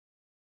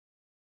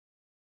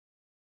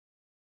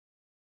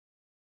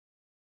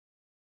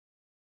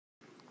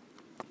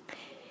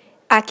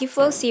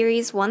AquFlow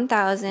Series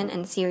 1000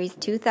 and Series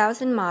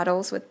 2000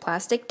 models with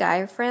plastic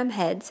diaphragm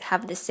heads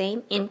have the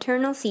same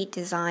internal seat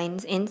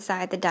designs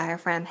inside the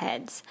diaphragm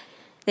heads,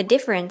 the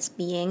difference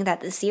being that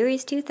the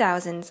Series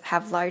 2000s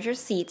have larger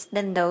seats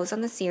than those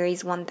on the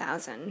Series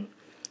 1000.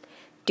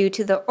 Due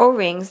to the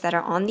O-rings that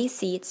are on these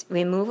seats,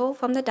 removal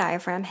from the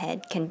diaphragm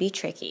head can be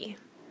tricky.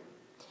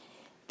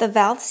 The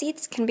valve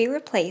seats can be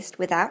replaced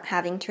without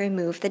having to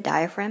remove the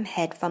diaphragm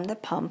head from the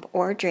pump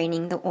or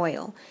draining the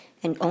oil,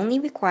 and only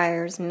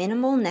requires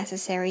minimal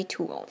necessary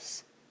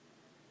tools.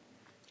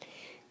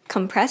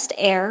 Compressed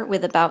air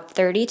with about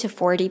 30 to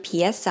 40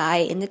 psi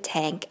in the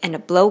tank and a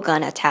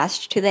blowgun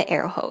attached to the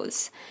air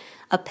hose,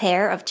 a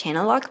pair of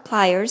Channellock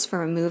pliers for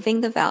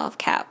removing the valve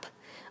cap,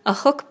 a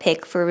hook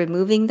pick for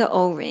removing the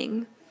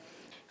O-ring.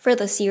 For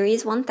the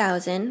Series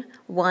 1000,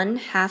 1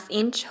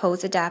 1/2-inch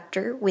hose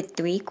adapter with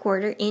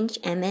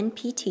 3/4-inch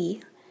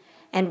MNPT,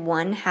 and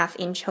 1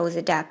 1/2-inch hose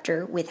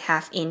adapter with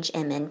 1/2-inch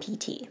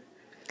MNPT.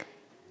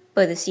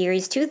 For the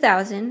Series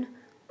 2000,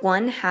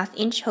 1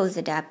 1/2-inch hose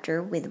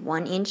adapter with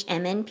 1-inch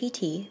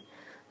MNPT,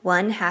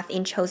 1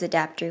 1/2-inch hose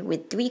adapter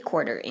with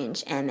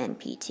 3/4-inch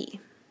MNPT.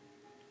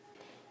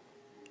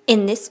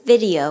 In this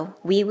video,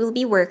 we will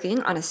be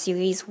working on a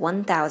Series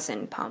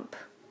 1000 pump.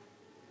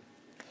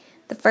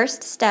 The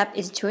first step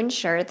is to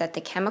ensure that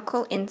the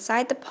chemical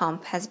inside the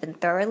pump has been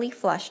thoroughly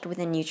flushed with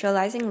a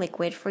neutralizing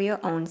liquid for your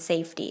own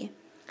safety.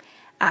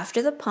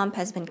 After the pump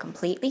has been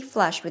completely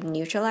flushed with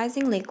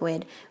neutralizing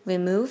liquid,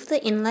 remove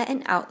the inlet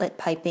and outlet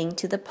piping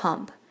to the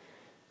pump.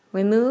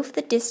 Remove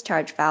the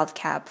discharge valve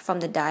cap from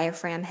the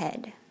diaphragm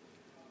head.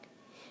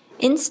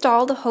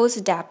 Install the hose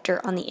adapter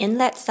on the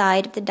inlet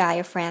side of the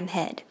diaphragm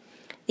head.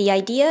 The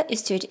idea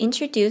is to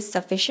introduce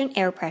sufficient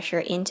air pressure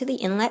into the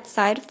inlet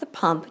side of the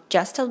pump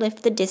just to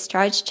lift the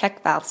discharge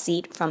check valve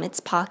seat from its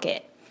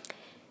pocket.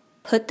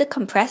 Put the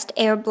compressed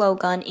air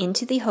blowgun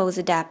into the hose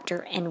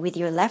adapter and with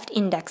your left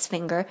index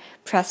finger,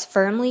 press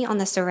firmly on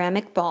the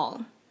ceramic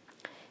ball.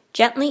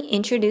 Gently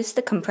introduce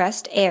the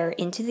compressed air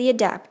into the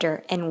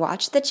adapter and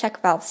watch the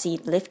check valve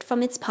seat lift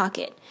from its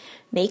pocket.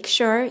 Make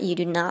sure you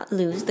do not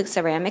lose the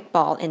ceramic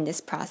ball in this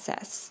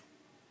process.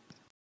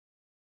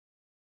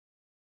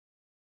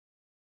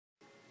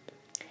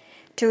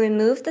 To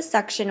remove the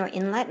suction or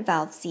inlet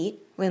valve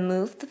seat,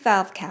 remove the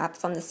valve cap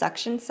from the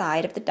suction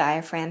side of the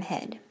diaphragm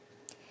head.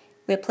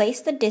 Replace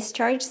the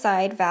discharge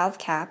side valve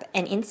cap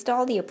and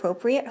install the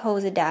appropriate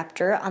hose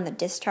adapter on the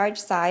discharge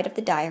side of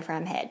the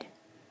diaphragm head.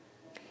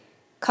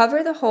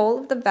 Cover the hole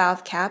of the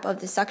valve cap of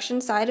the suction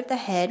side of the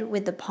head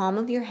with the palm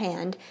of your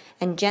hand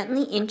and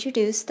gently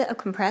introduce the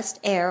compressed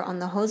air on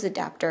the hose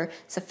adapter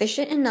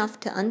sufficient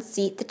enough to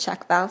unseat the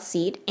check valve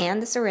seat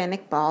and the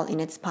ceramic ball in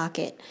its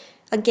pocket.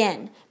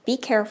 Again, be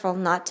careful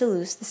not to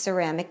lose the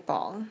ceramic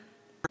ball.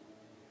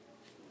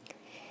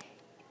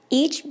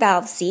 Each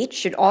valve seat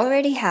should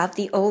already have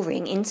the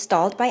O-ring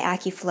installed by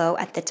AquFlow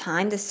at the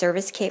time the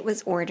service kit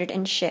was ordered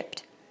and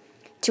shipped.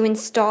 To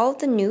install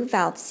the new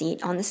valve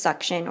seat on the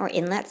suction or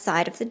inlet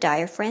side of the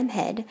diaphragm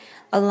head,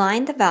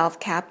 align the valve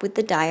cap with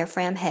the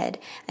diaphragm head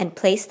and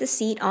place the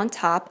seat on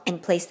top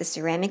and place the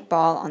ceramic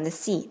ball on the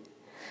seat.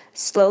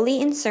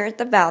 Slowly insert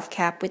the valve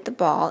cap with the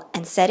ball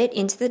and set it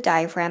into the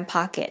diaphragm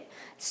pocket.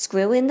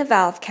 Screw in the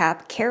valve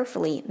cap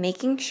carefully,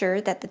 making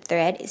sure that the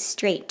thread is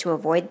straight to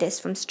avoid this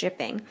from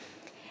stripping,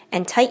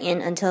 and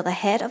tighten until the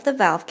head of the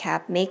valve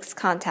cap makes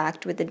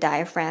contact with the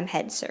diaphragm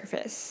head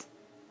surface.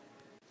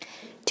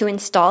 To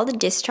install the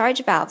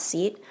discharge valve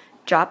seat,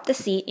 drop the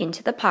seat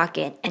into the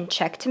pocket and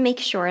check to make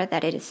sure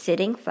that it is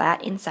sitting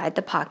flat inside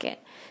the pocket.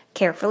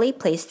 Carefully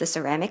place the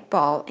ceramic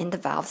ball in the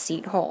valve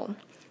seat hole.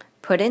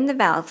 Put in the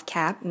valve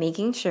cap,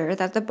 making sure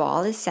that the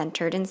ball is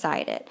centered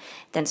inside it,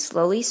 then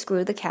slowly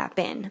screw the cap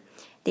in.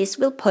 This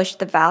will push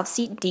the valve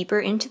seat deeper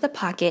into the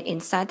pocket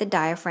inside the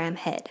diaphragm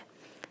head.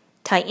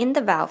 Tighten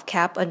the valve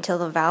cap until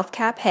the valve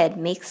cap head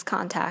makes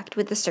contact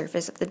with the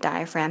surface of the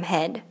diaphragm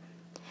head.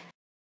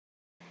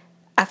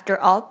 After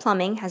all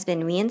plumbing has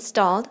been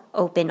reinstalled,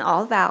 open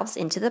all valves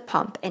into the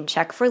pump and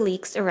check for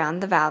leaks around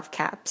the valve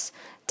caps.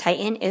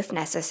 Tighten if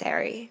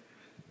necessary.